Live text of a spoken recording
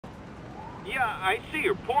Yeah, I see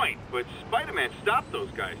your point, but Spider-Man stopped those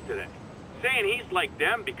guys today. Saying he's like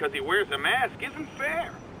them because he wears a mask isn't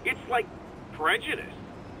fair. It's like prejudice.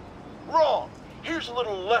 Wrong. Here's a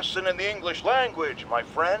little lesson in the English language, my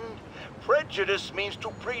friend. Prejudice means to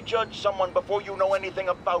prejudge someone before you know anything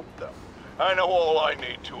about them. I know all I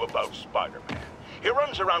need to about Spider-Man. He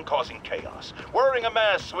runs around causing chaos, wearing a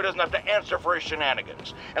mask so he doesn't have to answer for his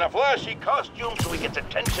shenanigans, and a flashy costume so he gets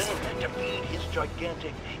attention to feed his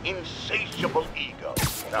gigantic, insatiable ego.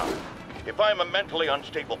 Now, if I'm a mentally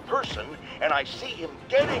unstable person and I see him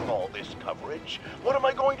getting all this coverage, what am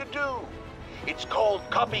I going to do? It's called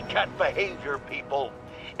copycat behavior, people,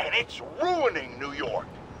 and it's ruining New York.